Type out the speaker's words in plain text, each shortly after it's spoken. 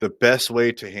the best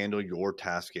way to handle your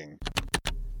tasking.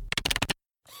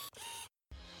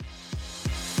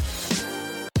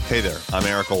 Hey there, I'm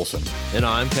Eric Olson. And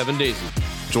I'm Kevin Daisy.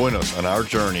 Join us on our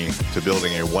journey to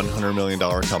building a $100 million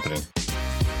company.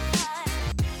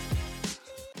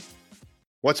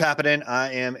 What's happening?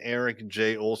 I am Eric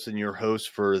J. Olson, your host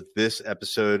for this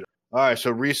episode. All right, so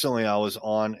recently I was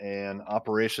on an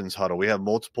operations huddle. We have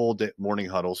multiple morning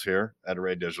huddles here at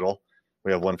Array Digital.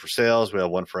 We have one for sales, we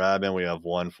have one for admin, we have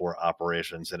one for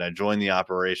operations. And I join the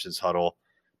operations huddle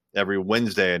every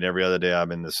Wednesday, and every other day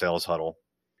I'm in the sales huddle.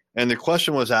 And the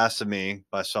question was asked of me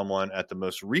by someone at the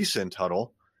most recent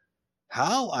huddle,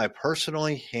 how I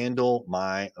personally handle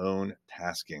my own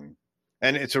tasking.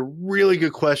 And it's a really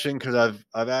good question because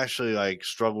I've actually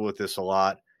struggled with this a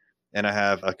lot. And I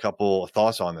have a couple of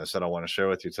thoughts on this that I want to share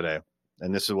with you today.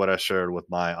 And this is what I shared with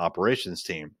my operations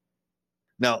team.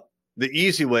 Now, the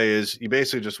easy way is you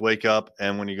basically just wake up,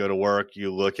 and when you go to work,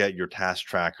 you look at your task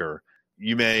tracker.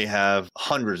 You may have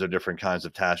hundreds of different kinds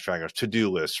of task trackers,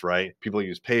 to-do lists, right? People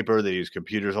use paper, they use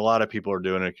computers. A lot of people are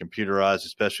doing it computerized,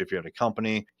 especially if you're at a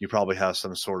company. You probably have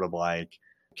some sort of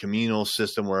communal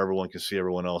system where everyone can see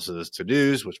everyone else's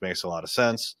to-dos, which makes a lot of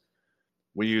sense.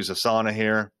 We use Asana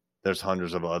here. There's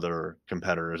hundreds of other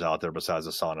competitors out there besides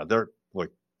Asana.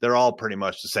 They're all pretty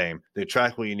much the same. They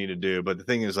track what you need to do. But the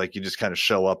thing is, you just kind of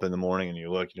show up in the morning and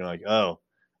you look, and you're like, oh,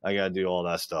 I got to do all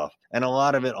that stuff. And a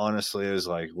lot of it, honestly, is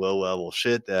low level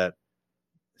shit that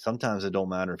sometimes it don't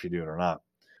matter if you do it or not.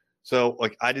 So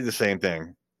I do the same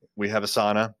thing. We have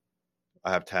Asana.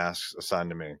 I have tasks assigned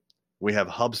to me. We have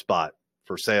HubSpot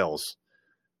for sales.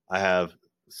 I have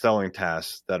selling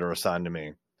tasks that are assigned to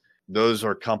me. Those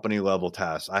are company level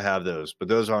tasks. I have those, but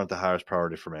those aren't the highest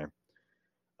priority for me.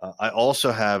 I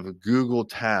also have Google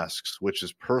Tasks, which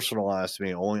is personalized to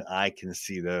me. Only I can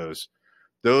see those.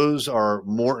 Those are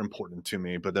more important to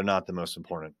me, but they're not the most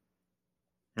important.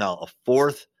 Now, a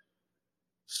fourth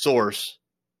source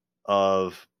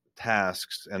of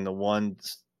tasks, and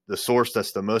the source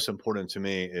that's the most important to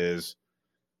me, is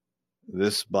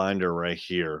this binder right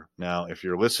here. Now, if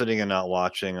you're listening and not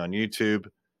watching on YouTube,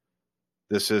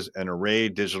 this is an Array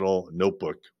Digital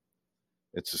notebook.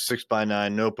 It's a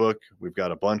 6x9 notebook. We've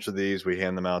got a bunch of these. We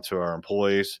hand them out to our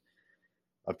employees.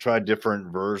 I've tried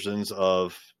different versions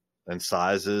and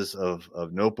sizes of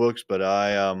notebooks, but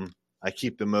I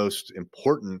keep the most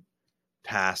important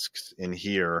tasks in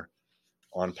here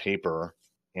on paper,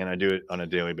 and I do it on a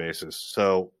daily basis.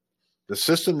 So the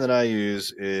system that I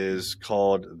use is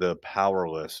called the Power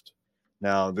List.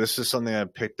 Now, this is something I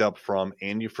picked up from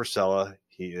Andy Frisella.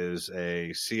 He is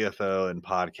a CFO and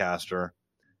podcaster,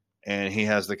 and he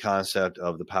has the concept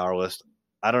of the Power List.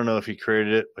 I don't know if he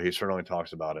created it, but he certainly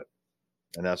talks about it.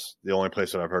 And that's the only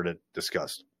place that I've heard it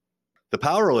discussed. The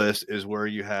Power List is where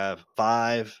you have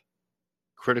 5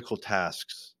 critical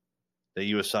tasks that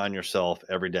you assign yourself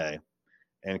every day.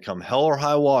 And come hell or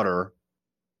high water,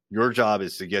 your job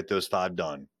is to get those 5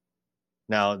 done.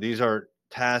 Now, these are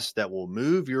tasks that will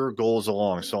move your goals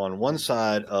along. So on one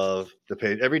side of the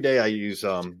page, every day I use,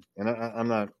 and I'm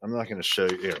not going to show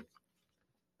you here.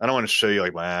 I don't want to show you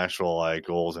my actual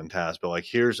goals and tasks, but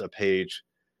here's a page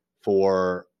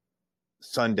for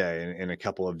Sunday in a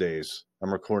couple of days.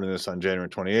 I'm recording this on January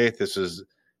 28th. This is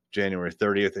January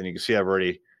 30th. And you can see I've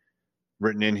already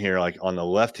written in here, on the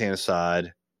left-hand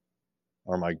side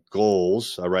are my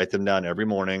goals. I write them down every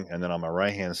morning. And then on my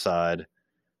right-hand side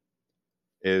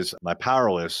is my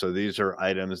Power List. So these are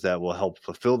items that will help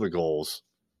fulfill the goals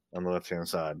on the left-hand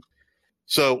side.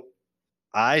 So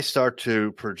I start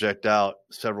to project out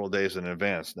several days in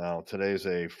advance. Now, today's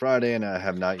a Friday, and I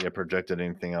have not yet projected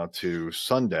anything out to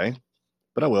Sunday,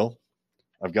 but I will.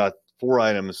 I've got 4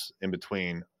 items in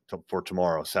between for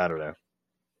tomorrow, Saturday,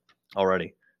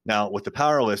 already. Now, with the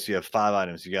Power List, you have 5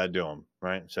 items. You got to do them,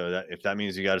 right? So that if that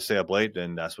means you got to stay up late,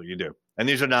 then that's what you do. And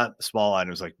these are not small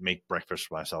items like make breakfast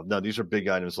for myself. No, these are big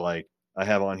items I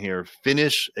have on here,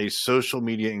 finish a social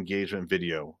media engagement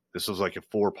video. This was a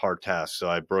 4-part task, so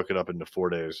I broke it up into 4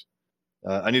 days.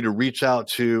 I need to reach out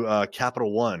to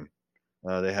Capital One.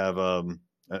 They have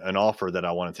an offer that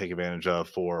I want to take advantage of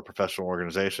for a professional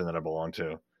organization that I belong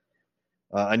to.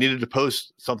 I needed to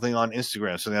post something on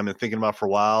Instagram, something I've been thinking about for a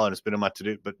while, and it's been in my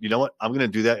to-do. But you know what? I'm going to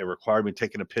do that. It required me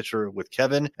taking a picture with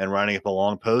Kevin and writing up a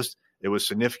long post. It was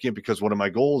significant because one of my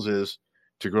goals is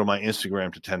to grow my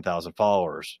Instagram to 10,000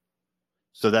 followers.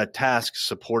 So that task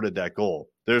supported that goal.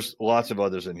 There's lots of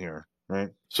others in here, right?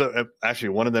 So actually,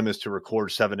 one of them is to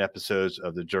record 7 episodes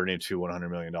of the Journey to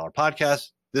 $100 Million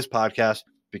podcast, this podcast,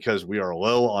 because we are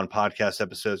low on podcast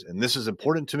episodes. And this is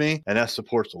important to me. And that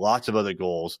supports lots of other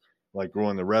goals like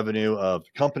growing the revenue of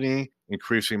the company,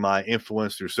 increasing my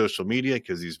influence through social media,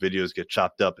 because these videos get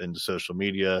chopped up into social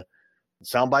media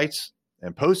sound bites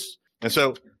and posts. And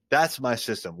so that's my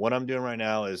system. What I'm doing right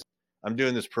now is I'm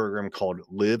doing this program called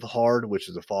Live Hard, which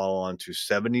is a follow-on to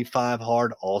 75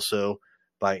 Hard, also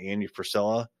by Andy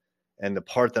Frisella. And the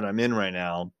part that I'm in right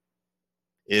now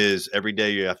is every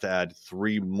day you have to add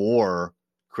 3 more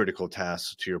critical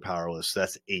tasks to your power list. So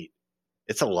that's 8.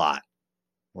 It's a lot.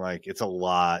 Like, it's a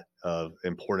lot of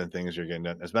important things you're getting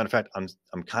done. As a matter of fact, I'm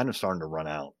kind of starting to run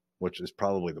out, which is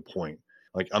probably the point.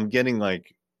 Like, I'm getting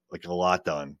like a lot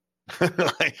done,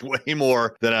 like way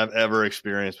more than I've ever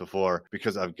experienced before,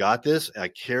 because I've got this. I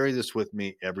carry this with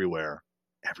me everywhere.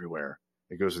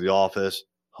 It goes to the office,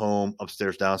 home,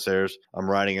 upstairs, downstairs. I'm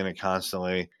writing in it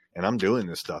constantly, and I'm doing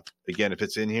this stuff. Again, if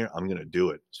it's in here, I'm going to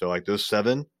do it. So like those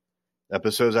 7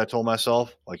 episodes I told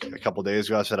myself like a couple of days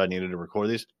ago, I said I needed to record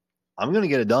these. I'm going to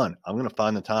get it done. I'm going to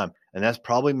find the time. And that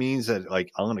probably means that like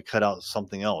I'm going to cut out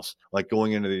something else, like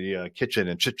going into the kitchen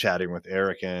and chit-chatting with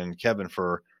Eric and Kevin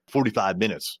for 45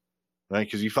 minutes, right?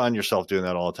 Because you find yourself doing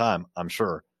that all the time. I'm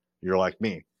sure you're like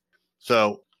me.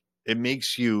 So it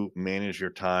makes you manage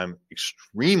your time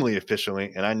extremely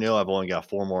efficiently. And I know I've only got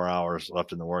 4 more hours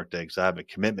left in the workday because I have a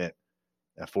commitment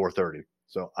at 4:30.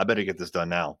 So I better get this done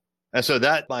now. And so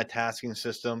that's my tasking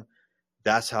system.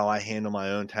 That's how I handle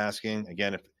my own tasking.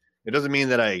 Again, if it doesn't mean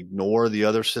that I ignore the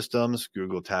other systems,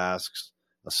 Google Tasks,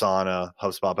 Asana,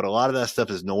 HubSpot, but a lot of that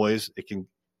stuff is noise. It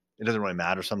doesn't really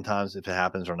matter sometimes if it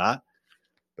happens or not.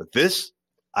 But this,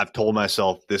 I've told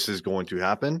myself this is going to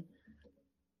happen,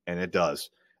 and it does.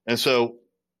 And so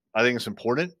I think it's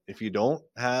important, if you don't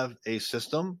have a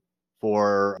system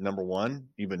for, number one,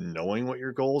 even knowing what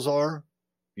your goals are,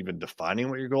 even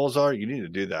defining what your goals are, you need to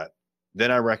do that. Then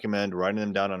I recommend writing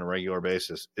them down on a regular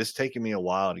basis. It's taken me a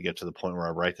while to get to the point where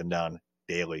I write them down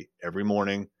daily, every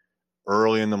morning,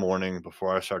 early in the morning,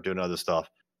 before I start doing other stuff.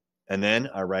 And then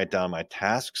I write down my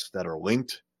tasks that are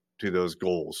linked to those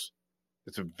goals.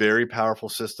 It's a very powerful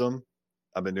system.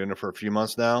 I've been doing it for a few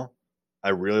months now.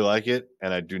 I really like it,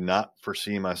 and I do not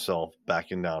foresee myself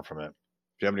backing down from it.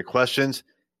 If you have any questions,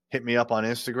 hit me up on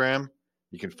Instagram.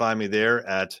 You can find me there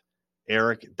at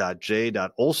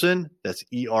eric.j.olson. That's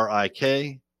ERIK.J.OLSON.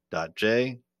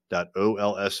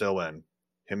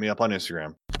 Hit me up on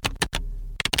Instagram.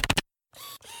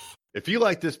 If you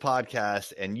like this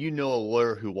podcast and you know a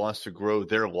lawyer who wants to grow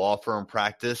their law firm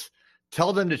practice,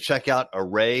 tell them to check out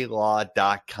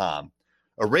ArrayLaw.com.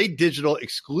 Array Digital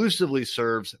exclusively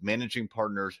serves managing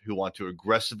partners who want to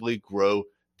aggressively grow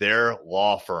their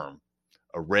law firm.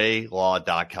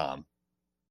 ArrayLaw.com.